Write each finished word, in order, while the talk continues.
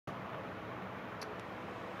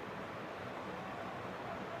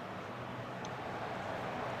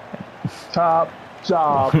Top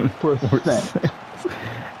job percent.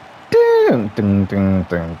 Ding, ding, ding,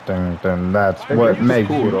 ding, ding, ding. That's what makes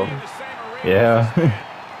cool, you. though. Yeah.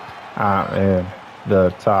 I'm in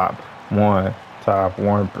the top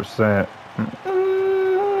 1%.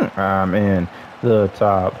 I'm in the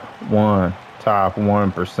top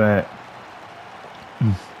 1%.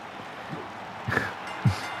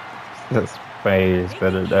 This phase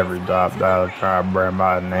fitted every drop dollar try brand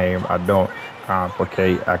my name. I don't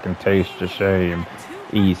complicate. I can taste the shame.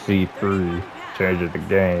 EC3 changing the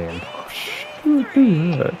game.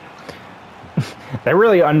 They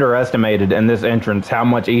really underestimated in this entrance how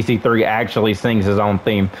much EC3 actually sings his own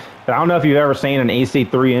theme. I don't know if you've ever seen an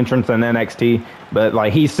EC3 entrance in NXT, but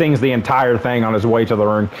like he sings the entire thing on his way to the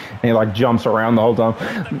ring, and he like jumps around the whole time.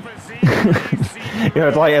 You know,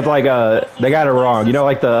 it's like they got it wrong. You know,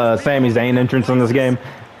 like the Sami Zayn entrance in this game.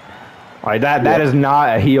 Like that is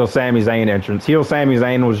not a heel Sami Zayn entrance. Heel Sami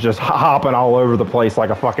Zayn was just hopping all over the place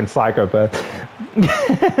like a fucking psychopath.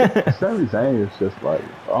 Sami Zayn is just like,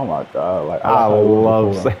 oh my god, like I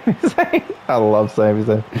love Sami Zayn. I love Sami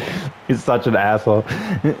Zayn. He's such an asshole.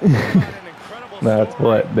 That's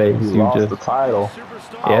what makes he you lost just the title.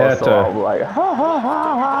 yeah I was like, ha ha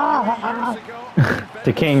ha ha.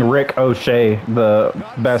 to King Rick O'Shea, the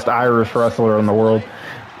best Irish wrestler in the world.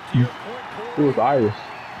 He was Irish.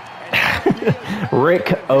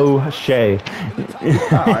 Rick O'Shea.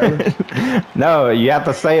 No, you have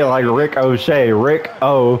to say it like Rick O'Shea. Rick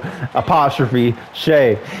O apostrophe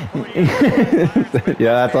Shea.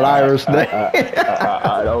 Yeah, that's an Irish name.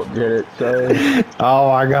 I don't get it, sir. Oh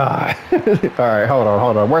my god. All right, hold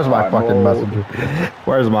on. Where's my fucking messenger?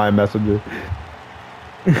 Where's my messenger?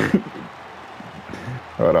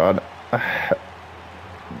 Hold on.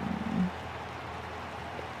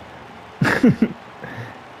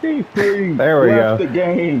 There we go. The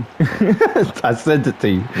game. I sent it to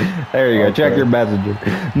you. There you go. Check your messenger.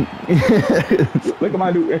 Look at my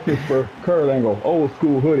new entrance for Kurt Angle. Old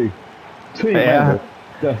school hoodie. Team Angle.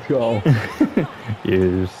 Let's go.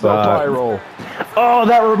 You suck. Pyro. Oh,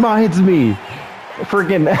 that reminds me.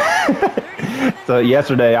 Freaking. So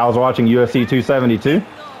yesterday I was watching UFC 272,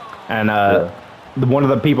 and one of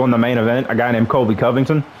the people in the main event, a guy named Colby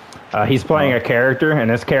Covington. He's playing a character, and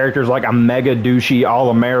this character's like a mega douchey,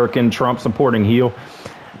 all-American, Trump-supporting heel.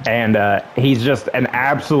 And he's just an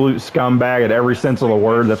absolute scumbag at every sense of the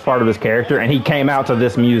word. That's part of his character. And he came out to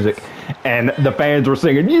this music, and the fans were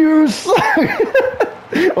singing, "You suck!"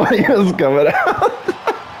 when he was coming out.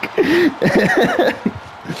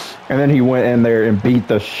 And then he went in there and beat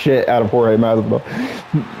the shit out of Jorge Masvidal.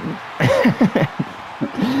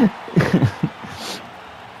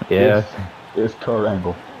 Yeah. It's Kurt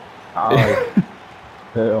Angle. I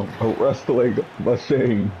am a wrestling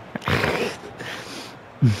machine.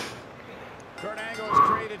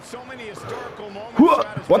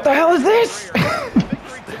 What the hell is this?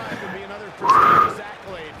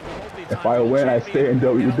 If I win, I stay in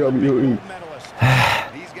WWE.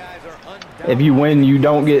 If you win, you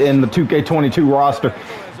don't get in the 2K22 roster.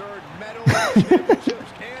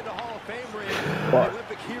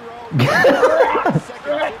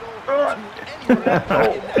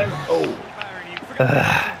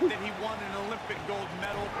 That he won an Olympic gold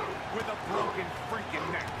medal with a broken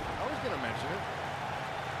freaking neck. I was going to mention it.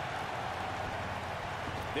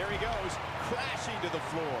 There he goes, crashing to the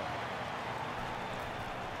floor.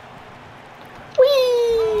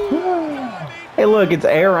 Whee! Hey, look, it's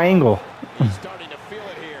Air Angle. He's starting to feel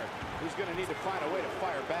it here. He's going to need to find a way to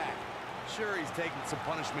fire back. Sure, he's taking some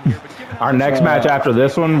punishment here, but given Our next match after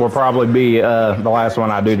this one will probably be the last one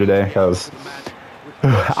I do today, because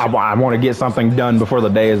I want to get something done before the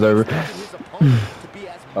day is over.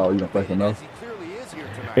 Oh, you don't think enough?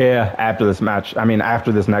 Yeah, after this match. I mean,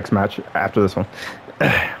 after this next match, after this one.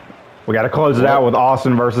 We got to close it out with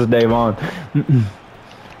Austin versus Davon.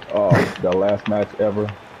 The last match ever.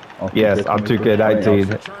 Yes, on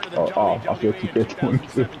 2K19. I feel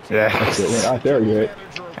 2K22. Yeah. We're not there yet.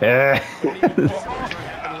 Yeah.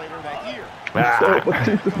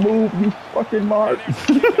 Just move, you fucking mark.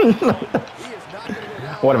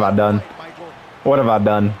 What have I done? What have I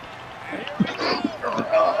done?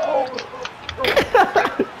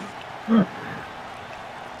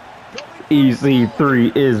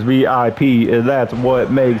 EC3 is VIP, and that's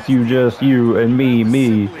what makes you just you and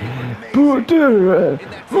me.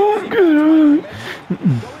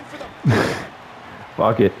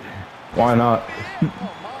 Fuck it. Why not?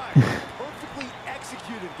 Perfectly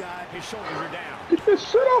executed, guy. His shoulders are down. Get this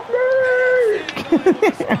shit off me!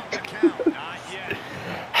 Not yet.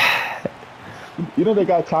 You know they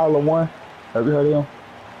got Tyler 1? Have you heard of him?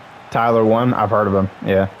 Tyler 1? I've heard of him,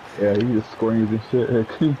 yeah. Yeah, he just screams and shit.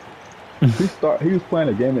 He was playing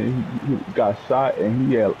a game and he got shot and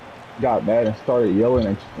he got mad and started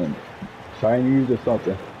yelling in Chinese or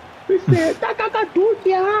something. He said, "Da da da do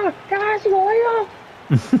ya, guys,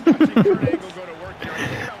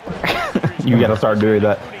 You gotta start doing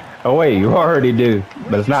that. Oh wait, you already do,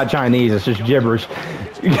 but it's not Chinese. It's just gibberish.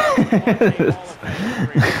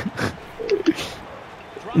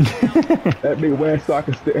 That nigga wearing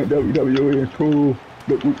soccer still in WWE and cool.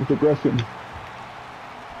 Look with progression.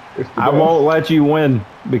 I won't let you win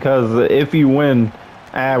because if you win,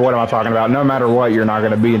 what am I talking about? No matter what, you're not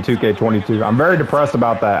going to be in 2K22. I'm very depressed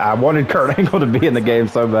about that. I wanted Kurt Angle to be in the game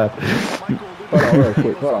so bad. Hold on, real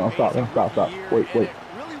quick. Hold on, stop. Wait.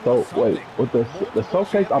 So wait, with the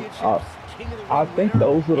showcase, I think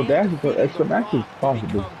those little dashes are extra matches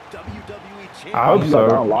possibly. I hope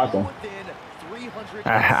so. Unlock them.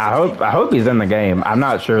 I hope he's in the game. I'm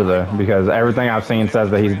not sure though because everything I've seen says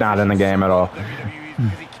that he's not in the game at all.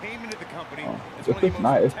 If it's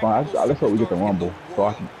not, it's fine. Let's hope we get the Rumble.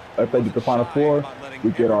 So if they get the Final Four, we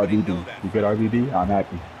get RVD. We get RVD, I'm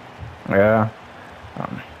happy. Yeah.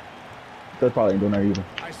 They probably ain't doing that either.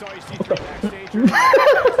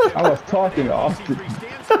 I was talking to Austin.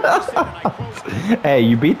 Hey,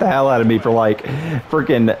 you beat the hell out of me for like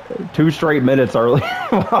freaking 2 straight minutes early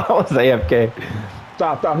while I was AFK.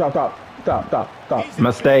 Stop.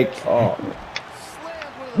 Mistake. Oh.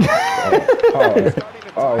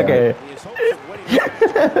 Okay.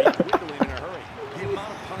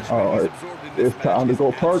 It's time to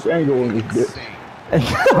go Perk Angle in this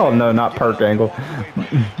bitch. Oh no, not Perk Angle.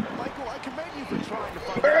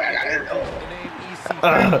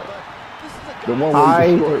 I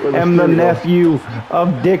am the nephew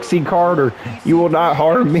of Dixie Carter. You will not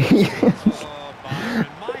harm me.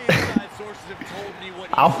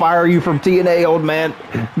 I'll fire you from TNA, old man.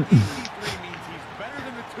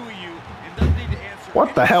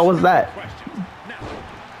 What the hell was that?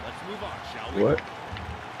 What?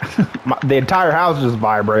 The entire house just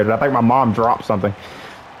vibrated. I think my mom dropped something.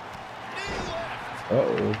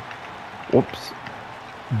 Uh-oh. Whoops.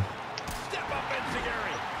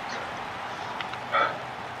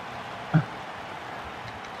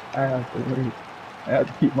 I have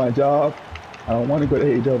to keep my job. I don't want to go to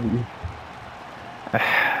AEW.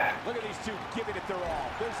 Look at these two giving it their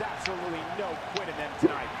all. There's absolutely no quit in them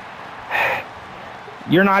tonight.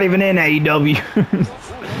 You're not even in AEW.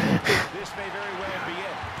 This may very well be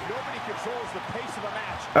it. Nobody controls the pace of a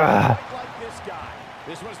match like this guy.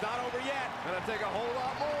 This one's not over yet. Gonna take a whole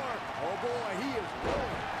lot more. Oh boy, he is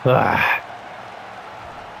going.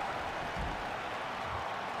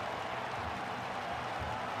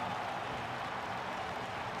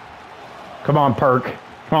 Come on, Perk.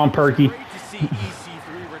 Come on, Perky. Great to see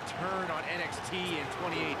EC3 return on NXT in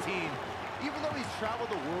 2018. Even though he's traveled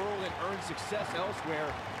the world and earned success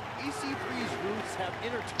elsewhere, EC3's roots have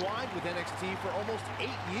intertwined with NXT for almost 8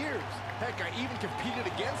 years. Heck, I even competed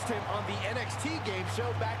against him on the NXT game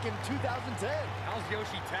show back in 2010. How's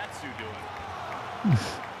Yoshitatsu doing?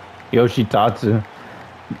 Yoshitatsu.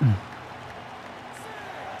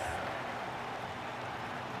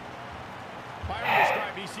 Byron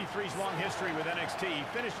described EC3's long history with NXT. He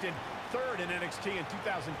finished in 3rd in NXT in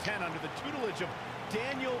 2010 under the tutelage of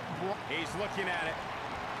Daniel Bryan. He's looking at it.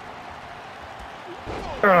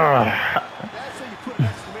 That's how you put an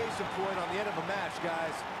exclamation point on the end of a match,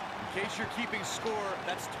 guys. In case you're keeping score,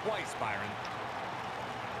 that's twice, Byron.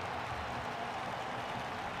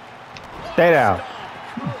 Stay down.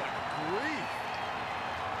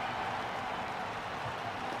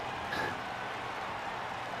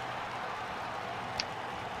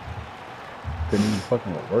 Couldn't even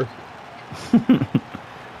fucking reverse it.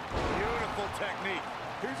 Beautiful technique.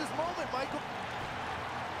 Here's his moment, Michael.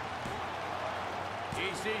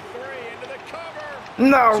 EC3 into the cover.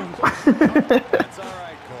 No. That's all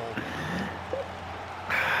right, Cole.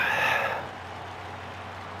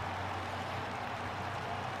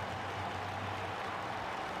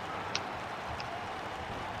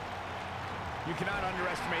 You cannot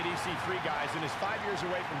underestimate EC3, guys. In his 5 years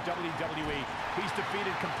away from WWE, he's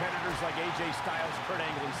defeated competitors like AJ Styles, Kurt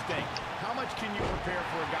Angle, and Sting. How much can you prepare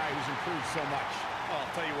for a guy who's improved so much? Well,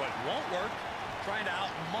 I'll tell you what won't work. Trying to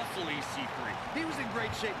out-muscle EC3. He was in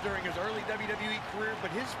great shape during his early WWE career, but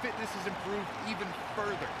his fitness has improved even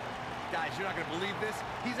further. Guys, you're not going to believe this.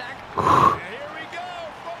 He's actually... Here we go!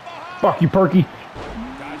 From behind! Fuck you, Perky.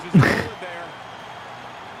 Dodges the bullet there.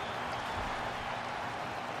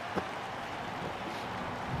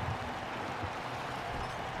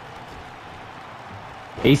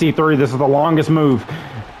 EC3, this is the longest move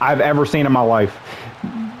I've ever seen in my life. He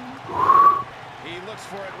looks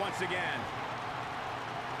for it once again.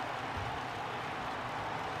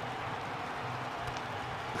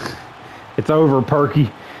 It's over, Perky.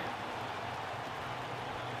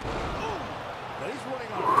 But he's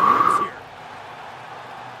running on fumes here.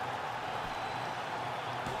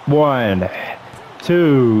 1,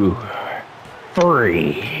 2,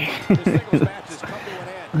 3. This singles match has come to an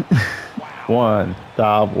end. Wow. 1,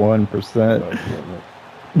 top 1%.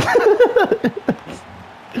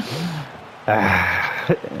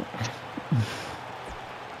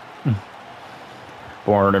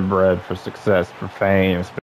 Born and bred for success, for fame.